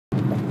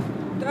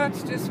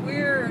That's just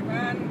weird,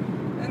 man.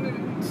 And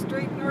then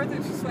straight north,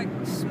 it's just like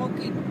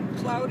smoky,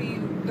 cloudy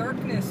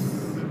darkness.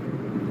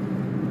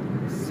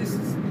 It's just,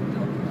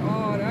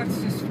 oh, that's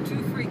just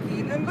too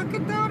freaky. And then look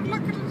at that,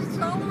 look at it, it's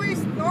all the way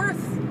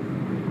north.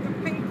 The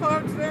pink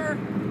clouds there.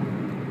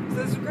 So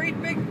there's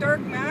great big dark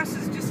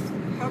masses just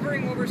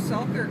hovering over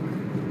Selkirk.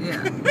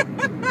 Yeah.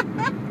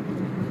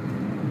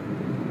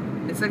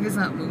 It's like it's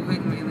not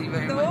moving really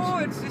very much. No,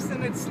 it's just,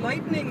 and it's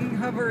lightning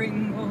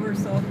hovering over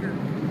Selkirk.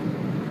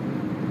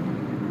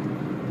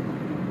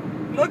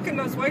 Look, and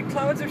those white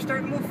clouds are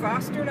starting to move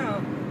faster now.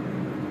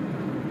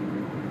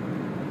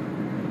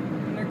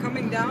 And they're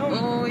coming down.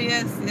 Oh,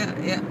 yes, yeah.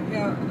 Yeah.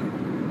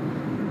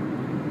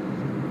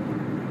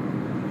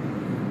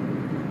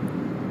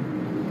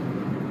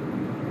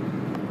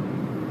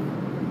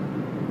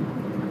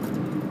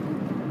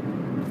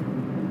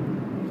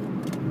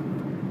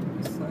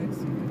 This side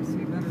so you can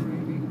see better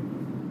maybe.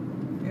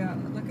 Yeah,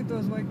 look at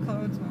those white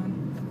clouds, man.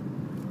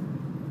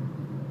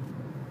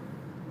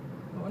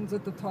 The ones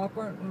at the top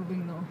aren't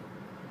moving though.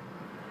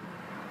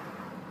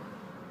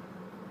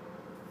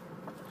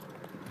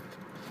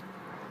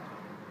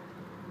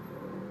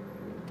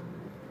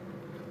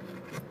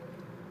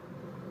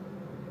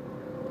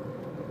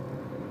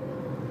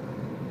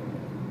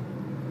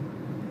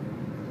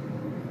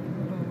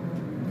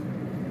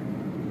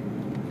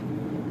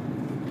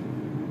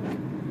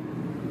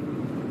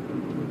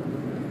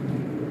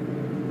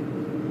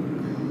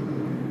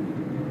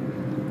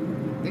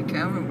 The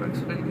camera works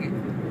pretty good.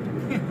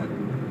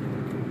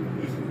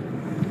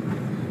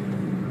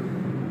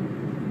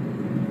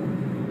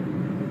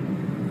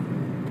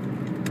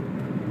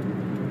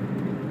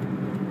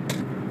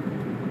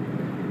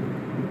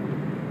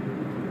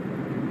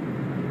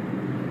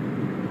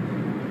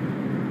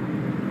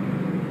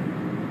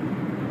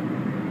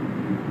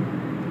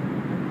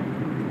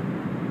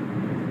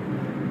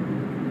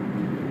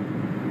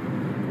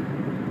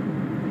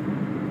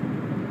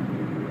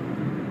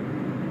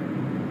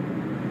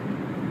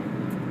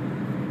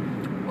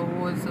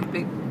 Some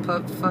big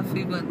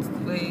fluffy ones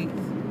way in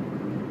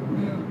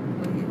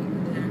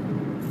there.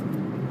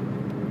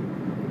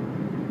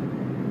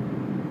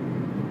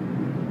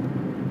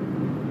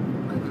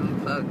 My little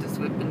cloud just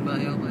whipping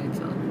by all by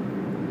itself.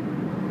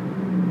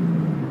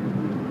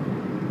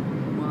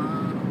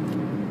 Wow.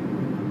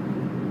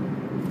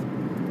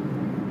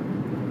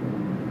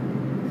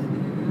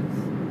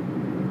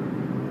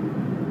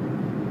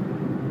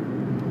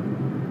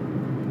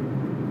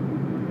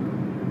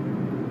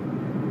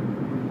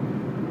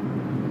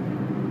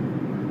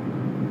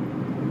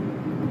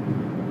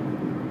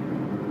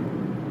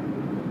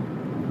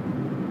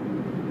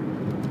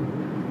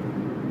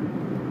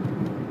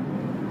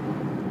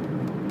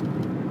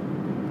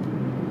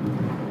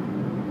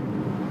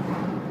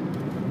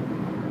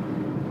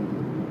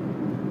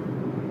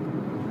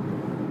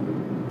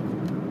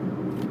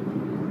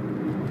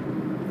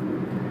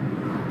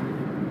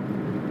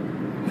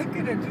 Look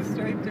at it, just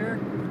right there.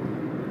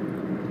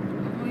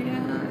 Oh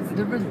yeah, it's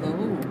never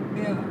low.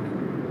 Yeah.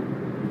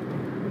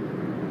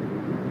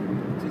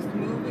 Just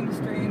moving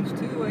strange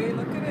too, eh?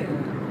 Look at it.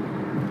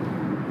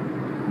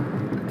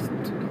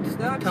 It's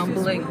That's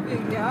tumbling. just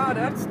moving. Yeah,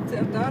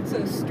 that's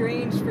a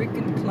strange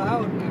freaking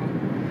cloud now.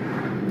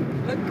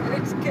 Look,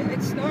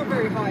 it's not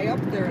very high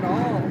up there at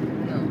all.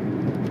 No.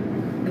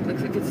 It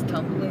looks like it's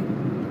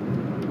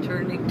tumbling,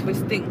 turning,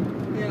 twisting.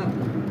 Yeah.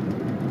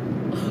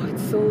 Oh,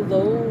 it's so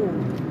low.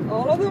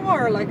 All of them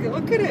are, like,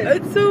 look at it.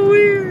 It's so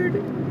weird.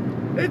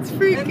 It's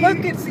freaky. And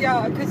look, it's,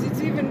 yeah, because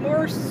it's even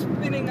more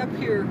spinning up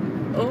here.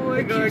 Oh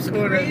my god, It's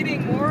Cora.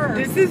 creating more.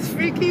 This is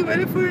freaky. What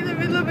if we're in the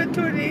middle of a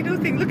tornado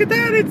thing? Look at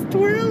that, it's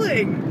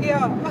twirling.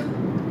 Yeah.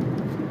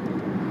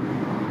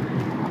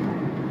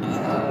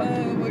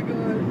 Oh my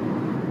god.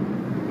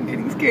 I'm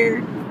getting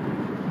scared.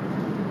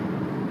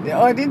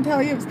 Oh, I didn't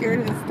tell you I'm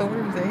scared of the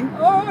storms, eh?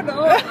 Oh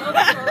no, of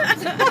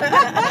course.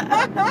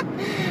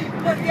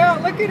 But yeah,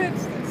 look at it.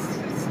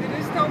 It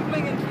is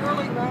tumbling and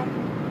twirling now.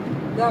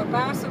 That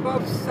mass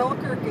above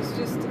Selkirk is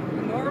just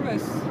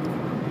enormous.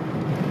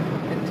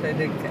 And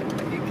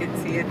you can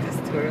see it just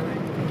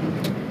twirling.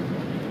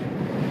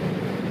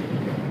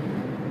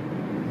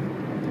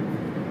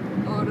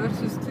 Oh, that's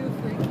just too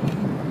freaky.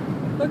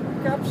 Look,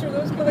 capture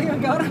those, Billy. I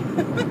got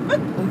them.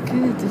 Look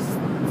at it just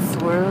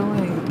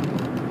swirling.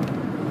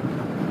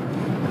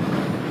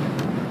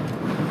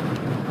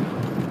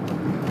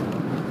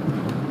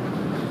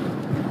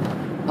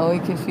 Oh,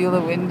 you can feel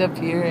the wind up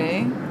here,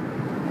 eh?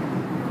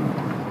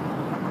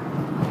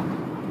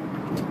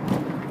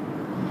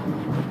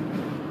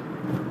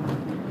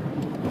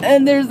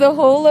 And there's a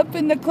hole up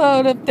in the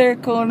cloud up there,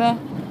 Kona.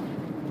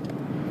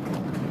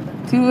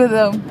 2 of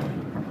them.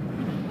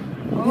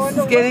 Oh, This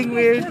is getting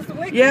weird. Just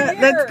Yeah,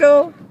 here. let's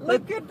go.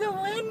 Look at the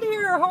wind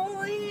here.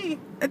 Holy.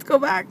 Let's go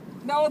back.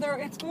 No,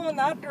 it's going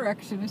that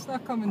direction. It's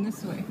not coming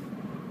this way.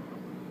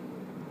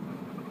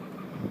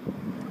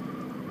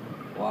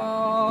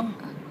 Wow.